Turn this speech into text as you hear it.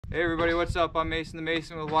Hey everybody, what's up? I'm Mason the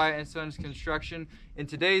Mason with Wyatt & Sons Construction. In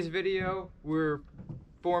today's video, we're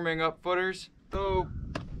forming up footers. So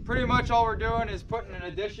pretty much all we're doing is putting an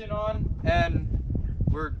addition on, and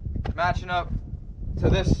we're matching up to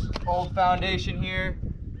this old foundation here.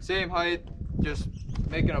 Same height, just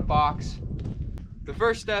making a box. The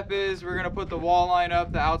first step is we're gonna put the wall line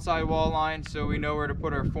up, the outside wall line, so we know where to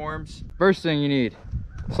put our forms. First thing you need,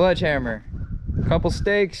 sledgehammer, a couple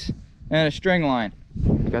stakes, and a string line.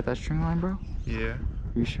 You got that string line, bro? Yeah.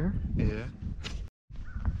 You sure? Yeah.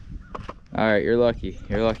 All right, you're lucky.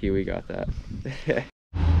 You're lucky we got that.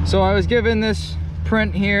 So I was given this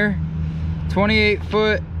print here, 28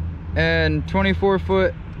 foot and 24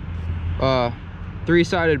 foot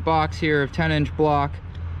three-sided box here of 10-inch block,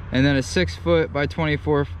 and then a 6 foot by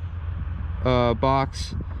 24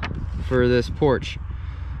 box for this porch.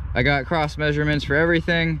 I got cross measurements for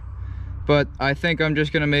everything, but I think I'm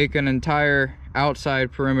just gonna make an entire outside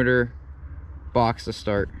perimeter box to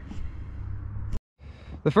start.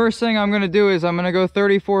 The first thing I'm gonna do is I'm gonna go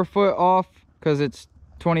 34 foot off, because it's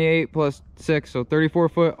 28 plus 6, so 34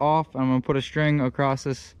 foot off. I'm gonna put a string across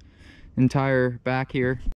this entire back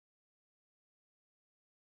here.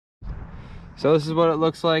 So this is what it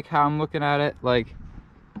looks like, how I'm looking at it. Like,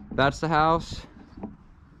 that's the house.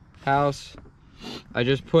 I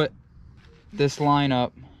just put this line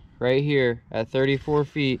up right here at 34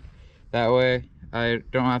 feet. That way I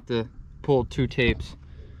don't have to pull two tapes.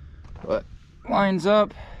 But lines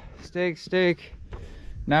up, stake.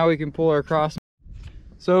 Now we can pull our cross.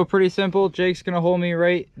 So pretty simple. Jake's gonna hold me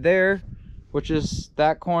right there, which is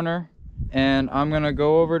that corner, and I'm gonna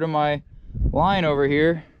go over to my line over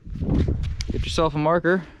here. Get yourself a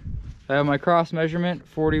marker. I have my cross measurement,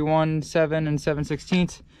 41, 7 and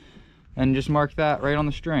 7/16, and just mark that right on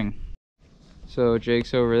the string. So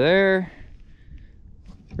Jake's over there,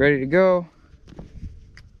 ready to go.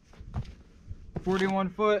 41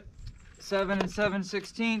 foot, 7 and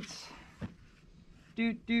 7/16.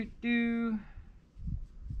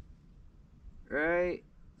 Right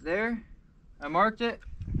there. I marked it.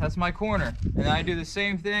 That's my corner. And I do the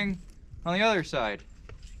same thing on the other side.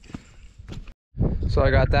 So I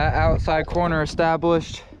got that outside corner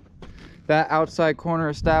established.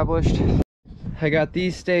 I got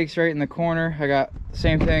these stakes right in the corner. I got the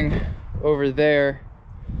same thing over there.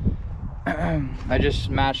 I just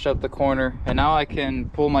matched up the corner, and now I can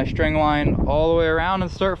pull my string line all the way around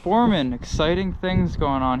and start forming. Exciting things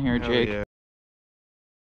going on here, Jake. Yeah.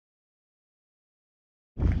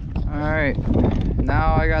 All right,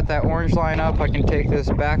 now I got that orange line up. I can take this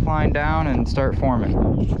back line down and start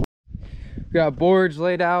forming. We got boards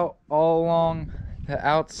laid out all along the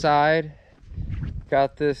outside.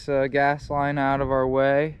 Got this gas line out of our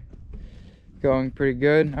way. Going pretty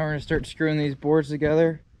good. Now we're gonna start screwing these boards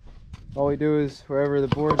together. All we do is wherever the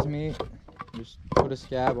boards meet, just put a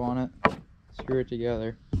scab on it, screw it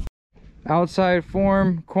together. Outside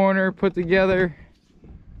form, corner put together.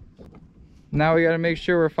 Now we gotta make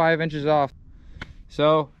sure we're 5 inches off.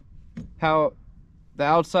 So how the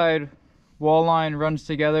outside wall line runs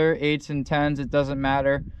together, 8s and 10s, it doesn't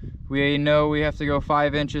matter. We know we have to go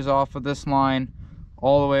 5 inches off of this line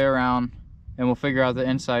all the way around, and we'll figure out the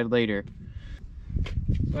inside later.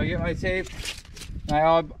 So I get my tape,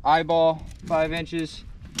 I eyeball 5 inches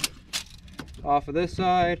off of this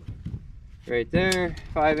side, right there,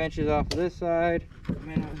 5 inches off of this side,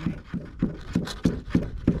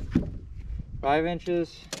 5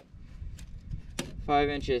 inches, 5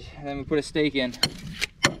 inches, and then we put a stake in.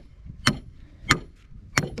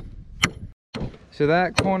 So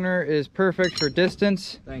that corner is perfect for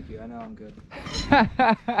distance. Thank you, I know I'm good.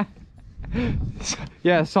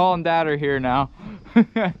 Yeah, Saul and Dad are here now.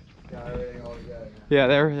 Got everything all together now. Yeah,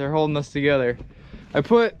 they're holding us together. I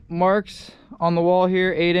put marks on the wall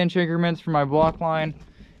here, 8-inch increments for my block line,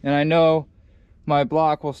 and I know my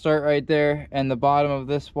block will start right there, and the bottom of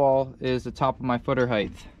this wall is the top of my footer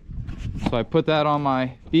height. So I put that on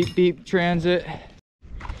my beep transit.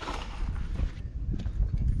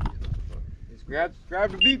 Just grab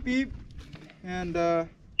the beep, and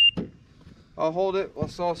I'll hold it while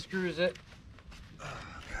Saul screws it.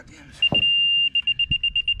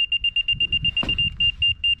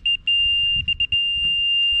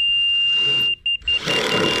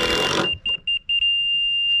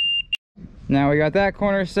 Now we got that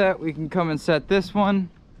corner set, we can come and set this one.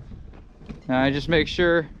 And I just make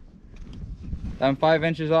sure I'm 5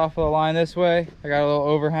 inches off of the line this way. I got a little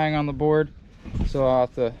overhang on the board, so I'll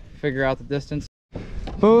have to figure out the distance.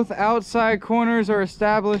 Both outside corners are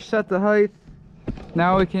established, set the height.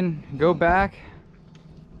 Now we can go back,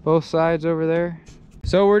 both sides over there.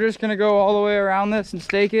 So we're just gonna go all the way around this and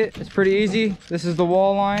stake it. It's pretty easy. This is the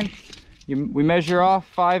wall line. We measure off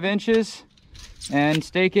 5 inches and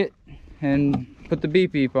stake it and put the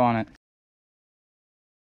beep beep on it.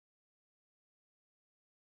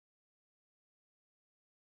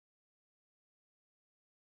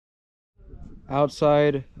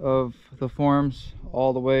 Outside of the forms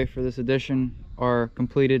all the way for this addition are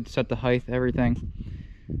completed, set the height, everything.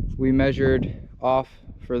 We measured off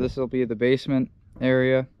for this will be the basement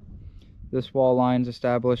area. This wall line's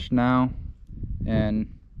established now, and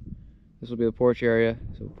this will be the porch area.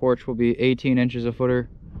 So the porch will be 18 inches a footer,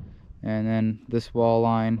 and then this wall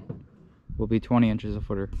line will be 20 inches a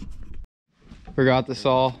footer. Forgot the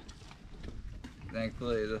saw.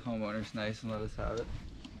 Thankfully the homeowner's nice and let us have it.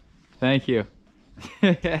 Thank you.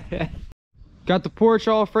 Got the porch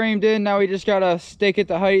all framed in. Now we just gotta stake it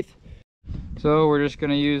to height. So we're just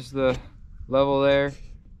gonna use the level there,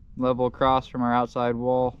 level across from our outside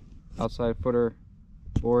wall, outside footer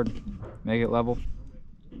board, make it level,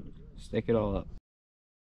 stake it all up.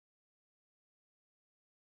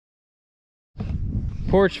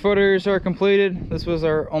 Porch footers are completed. This was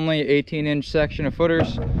our only 18-inch section of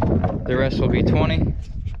footers. The rest will be 20.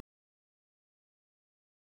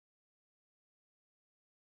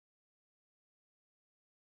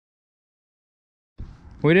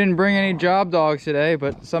 We didn't bring any job dogs today,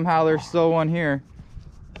 but somehow there's still one here.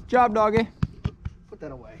 Job doggy. Put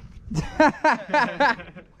that away.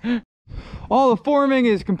 All the forming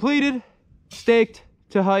is completed, staked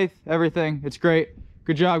to height, everything. It's great.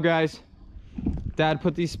 Good job, guys. Dad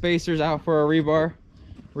put these spacers out for our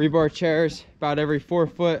rebar chairs about every 4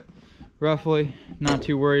 foot roughly. Not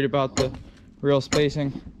too worried about the real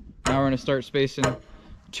spacing. Now we're gonna start spacing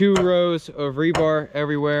 2 rows of rebar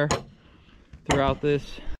everywhere throughout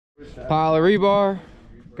this pile of rebar.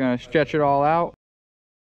 Gonna stretch it all out.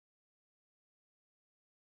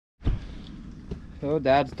 So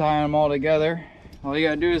Dad's tying them all together. All you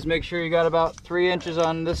gotta do is make sure you got about 3 inches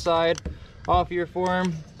on this side off your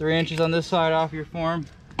form, 3 inches on this side off your form.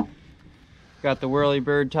 Got the whirly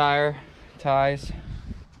bird ties. That's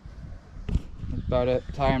about it.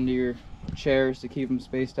 Tie them to your chairs to keep them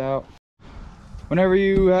spaced out. Whenever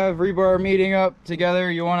you have rebar meeting up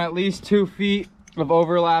together, you want at least 2 feet of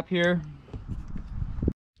overlap here.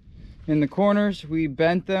 In the corners, we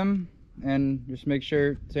bent them, and just make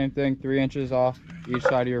sure, same thing, 3 inches off each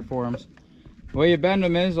side of your forms. The way you bend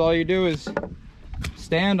them is, all you do is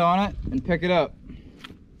stand on it and pick it up.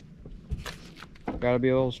 Gotta be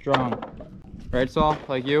a little strong. Right, Saul?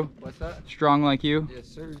 Like you? What's that? Strong like you? Yes,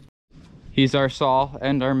 sir. He's our saw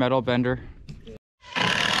and our metal bender.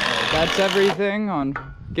 That's everything on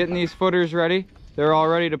getting these footers ready. They're all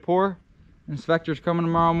ready to pour. Inspector's coming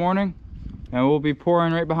tomorrow morning, and we'll be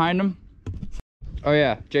pouring right behind them. Oh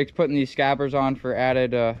yeah, Jake's putting these scabbers on for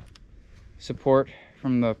added support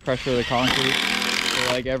from the pressure of the concrete.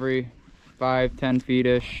 So like every 5-10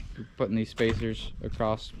 feet-ish, putting these spacers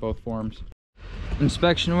across both forms.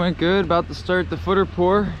 Inspection went good. About to start the footer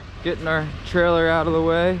pour, getting our trailer out of the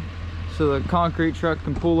way so the concrete truck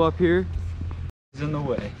can pull up here. He's in the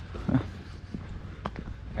way.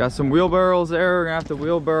 Got some wheelbarrows there. We're gonna have to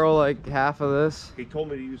wheelbarrow like half of this. He told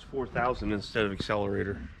me to use 4,000 instead of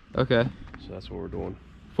accelerator. Okay. So that's what we're doing.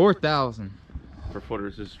 4,000. For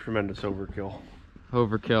footers is tremendous overkill.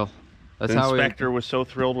 Overkill. That's the how inspector was so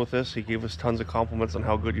thrilled with this. He gave us tons of compliments on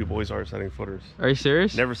how good you boys are setting footers. Are you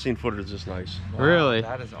serious? Never seen footers this nice. Wow, really?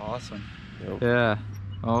 That is awesome. Yep. Yeah.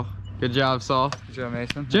 Oh, good job, Saul. Good job,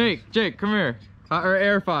 Mason. Jake, come here. Or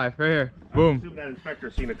Air 5, right here. I Boom. assume that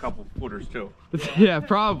inspector's seen a couple footers too. Yeah,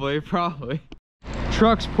 probably.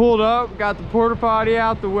 Truck's pulled up, got the porta potty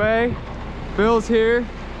out the way. Bill's here.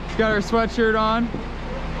 He's got our sweatshirt on.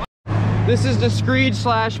 This is the screed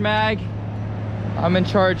 / mag. I'm in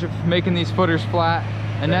charge of making these footers flat.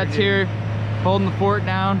 Annette's here, holding the fort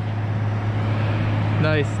down.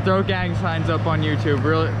 Nice. Throw gang signs up on YouTube.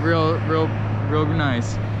 Real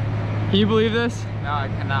nice. Can you believe this? No, I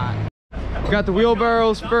cannot. Got the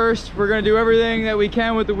wheelbarrows first. We're gonna do everything that we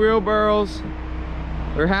can with the wheelbarrows,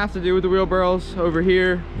 or have to do with the wheelbarrows, over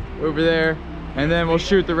here, over there, and then we'll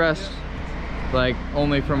shoot the rest like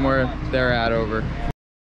only from where they're at over.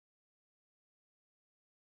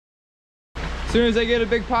 As soon as I get a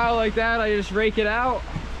big pile like that, I just rake it out.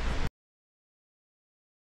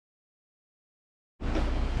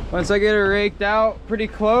 Once I get it raked out pretty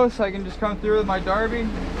close, I can just come through with my Darby.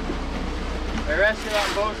 I rest it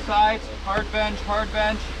on both sides, hard bench,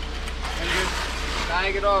 and just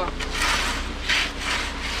mag it off.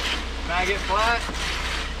 Mag it flat.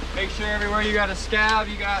 Make sure everywhere you got a scab,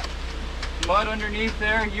 you got mud underneath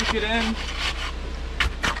there, uke it in.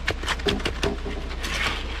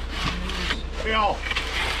 Bill.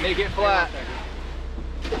 Make it flat.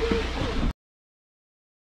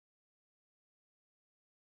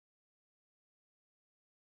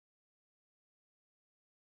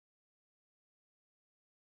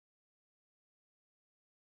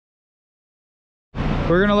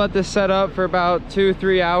 We're gonna let this set up for about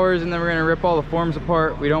 2-3 hours and then we're gonna rip all the forms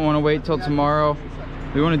apart. We don't want to wait till tomorrow.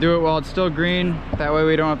 We want to do it while it's still green. That way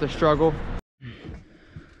we don't have to struggle.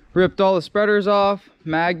 Ripped all the spreaders off,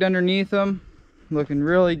 magged underneath them. Looking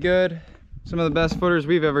really good. Some of the best footers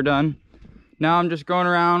we've ever done. Now I'm just going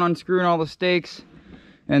around unscrewing all the stakes.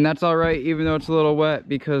 And that's all right even though it's a little wet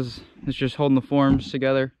because it's just holding the forms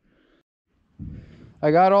together.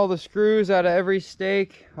 I got all the screws out of every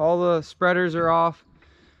stake. All the spreaders are off.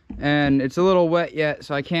 And it's a little wet yet,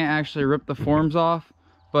 so I can't actually rip the forms off.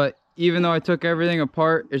 But even though I took everything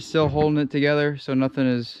apart, it's still holding it together, so nothing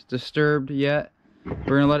is disturbed yet.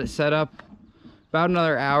 We're gonna let it set up about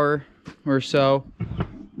another hour or so.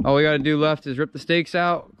 All we gotta do left is rip the stakes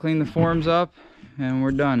out, clean the forms up, and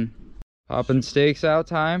we're done. Popping stakes out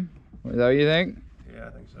time. Is that what you think? Yeah,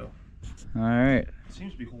 I think so. All right. It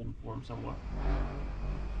seems to be holding form somewhat.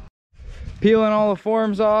 Peeling all the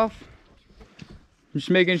forms off. Just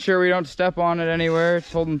making sure we don't step on it anywhere. It's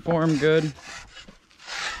holding form good.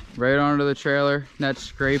 Right onto the trailer. Net's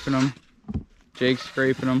scraping them. Jake's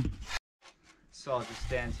scraping them. Saul just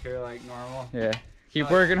stands here like normal. Yeah. Keep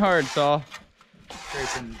working hard, Saul.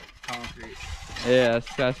 Scraping concrete. Yeah,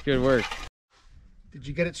 that's good work. Did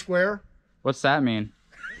you get it square? What's that mean?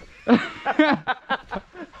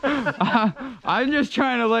 I'm just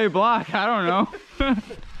trying to lay block. I don't know.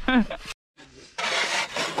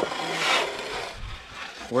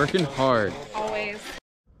 Working hard. Always.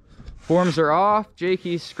 Forms are off.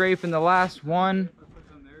 Jakey's scraping the last one.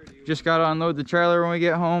 Just gotta unload the trailer when we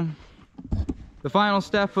get home. The final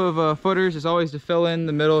step of footers is always to fill in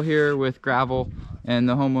the middle here with gravel, and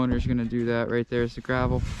the homeowner's gonna do that. Right there's the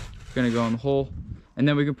gravel. It's gonna go in the hole, and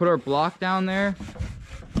then we can put our block down there.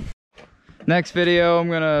 Next video, I'm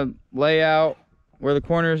gonna lay out where the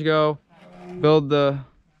corners go, build the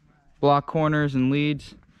block corners and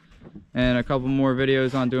leads, and a couple more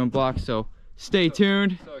videos on doing blocks, so stay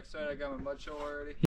tuned. So excited I got my mud show already.